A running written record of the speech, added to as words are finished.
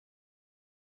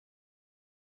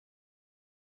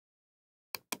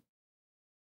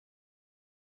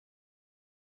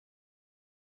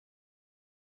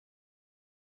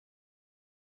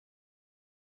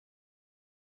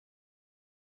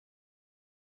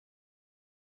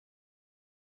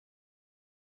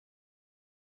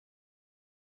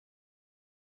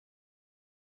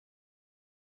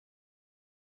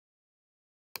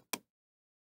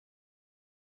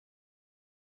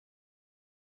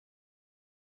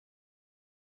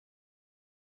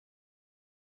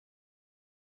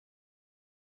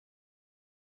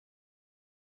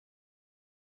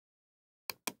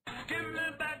Give me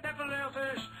back that filet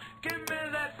fish. Give me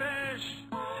that fish.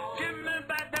 Give me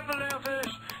back that filet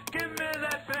fish. Give me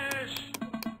that fish.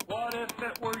 What if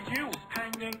it were you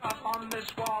hanging up on this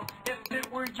wall? If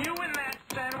it were you in that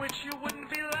sandwich, you wouldn't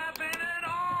be laughing at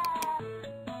all.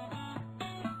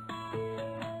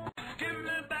 Give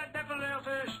me back that filet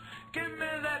fish. Give me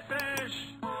that fish.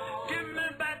 Give me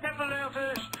back that filet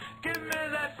fish. Give me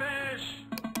that fish.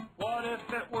 What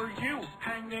if it were you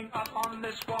hanging up on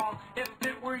this wall? If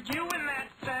it were you in that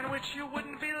sandwich, you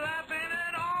wouldn't be laughing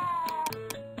at all.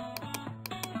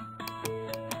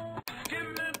 Give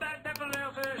me back that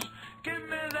filet fish. Give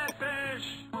me that fish.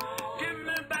 Give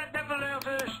me back that filet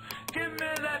fish. Give me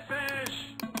that fish.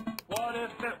 What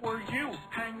if it were you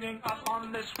hanging up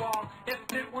on this wall? If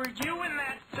it were you in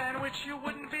that sandwich, you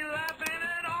wouldn't be laughing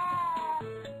at all.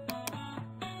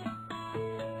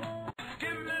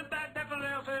 Give me back that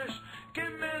filet fish.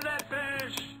 Give me that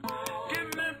fish. Give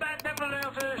me back that filet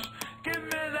fish. Give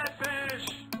me that fish.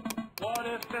 What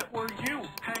if it were you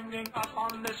hanging up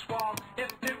on this wall?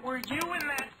 If it were you in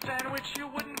that sandwich, you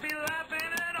wouldn't be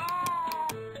laughing at all.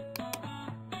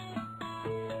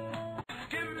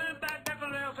 Give me back that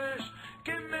filet fish.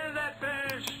 Give me that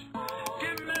fish.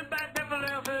 Give me back that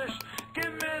filet fish.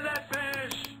 Give me that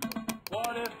fish.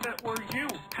 What if it were you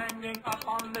hanging up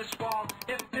on this wall?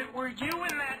 If it were you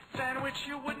in that sandwich,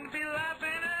 you wouldn't be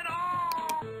laughing at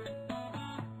all.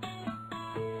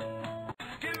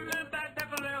 Give me back that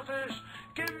filet fish.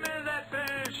 Give me that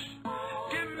fish.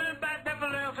 Give me back that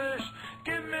filet fish.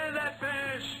 Give me that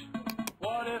fish.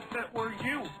 What if it were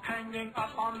you hanging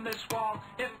up on this wall?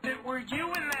 If it were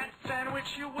you in that sandwich,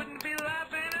 you wouldn't be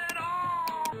laughing at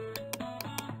all.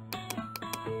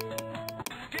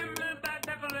 Give me back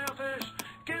that filet fish.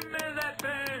 Give me that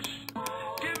fish.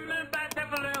 Give me back that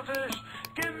filet fish.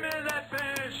 Give me that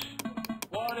fish.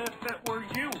 What if it were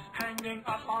you hanging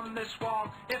up on this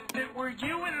wall? If it were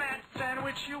you in that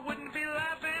sandwich, you wouldn't be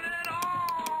laughing at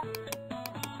all.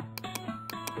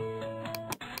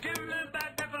 Give me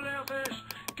back that filet fish.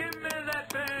 Give me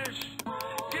that fish.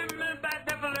 Give me back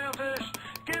that filet fish.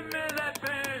 Give me that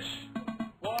fish.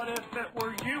 What if it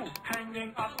were you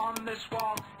hanging up on this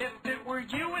wall? If it were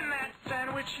you in that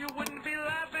sandwich, you wouldn't be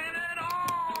laughing at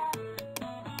all.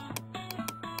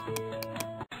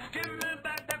 Give me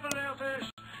back that filet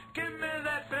fish. Give me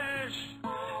that fish.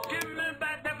 Give me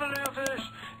back that filet fish.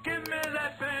 Give me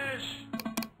that fish.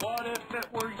 What if it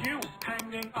were you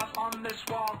hanging up on this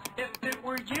wall? If it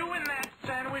were you in that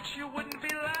sandwich, you wouldn't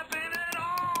be laughing at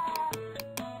all.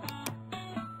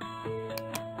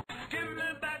 Give me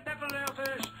back that filet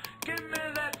fish. Give me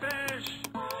that fish.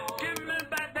 Give me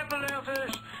back that filet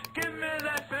fish. Give me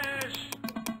that fish.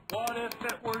 What if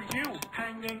it were you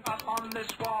hanging up on this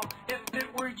wall? If it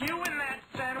were you in that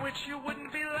sandwich, you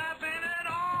wouldn't be laughing at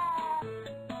all.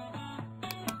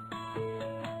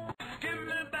 Give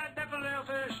me back that filet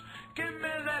fish. Give me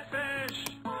that fish.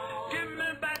 Give me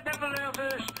back that filet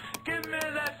fish. Give me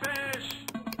that fish.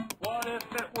 What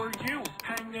if it were you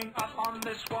hanging up on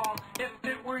this wall? If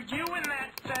it were you in that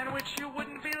sandwich, you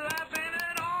wouldn't be laughing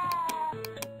at all.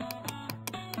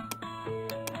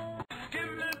 Give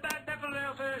me back that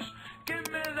filet fish. Give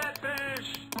me that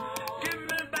fish. Give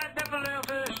me back that filet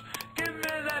fish. Give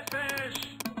me that fish.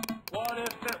 What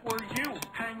if it were you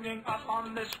hanging up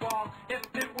on this wall? If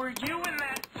it were you in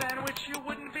that sandwich, you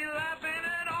wouldn't be laughing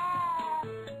at all.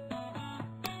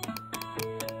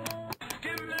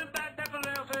 Give me back that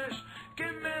filet fish.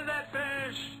 Give me that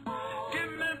fish.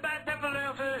 Give me back that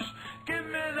filet fish. Give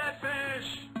me that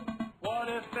fish. What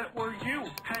if it were you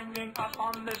hanging up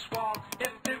on this wall?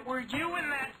 If it were you in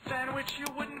that sandwich, you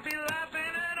wouldn't be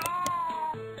laughing at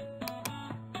all.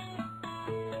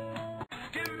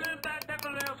 Give me back that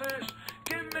filet fish.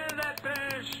 Give me that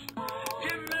fish.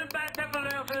 Give me back that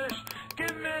filet fish.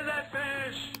 Give me that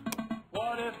fish.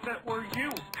 What if it were you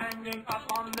hanging up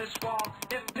on this wall?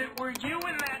 If it were you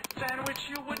in that sandwich,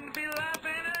 you wouldn't be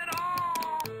laughing at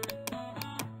all.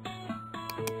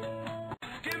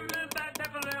 Give me back that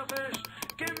filet fish.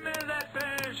 Give me that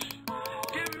fish.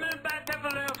 Give me back that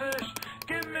filet fish.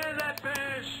 Give me that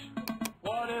fish.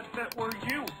 What if it were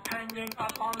you hanging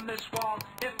up on this wall?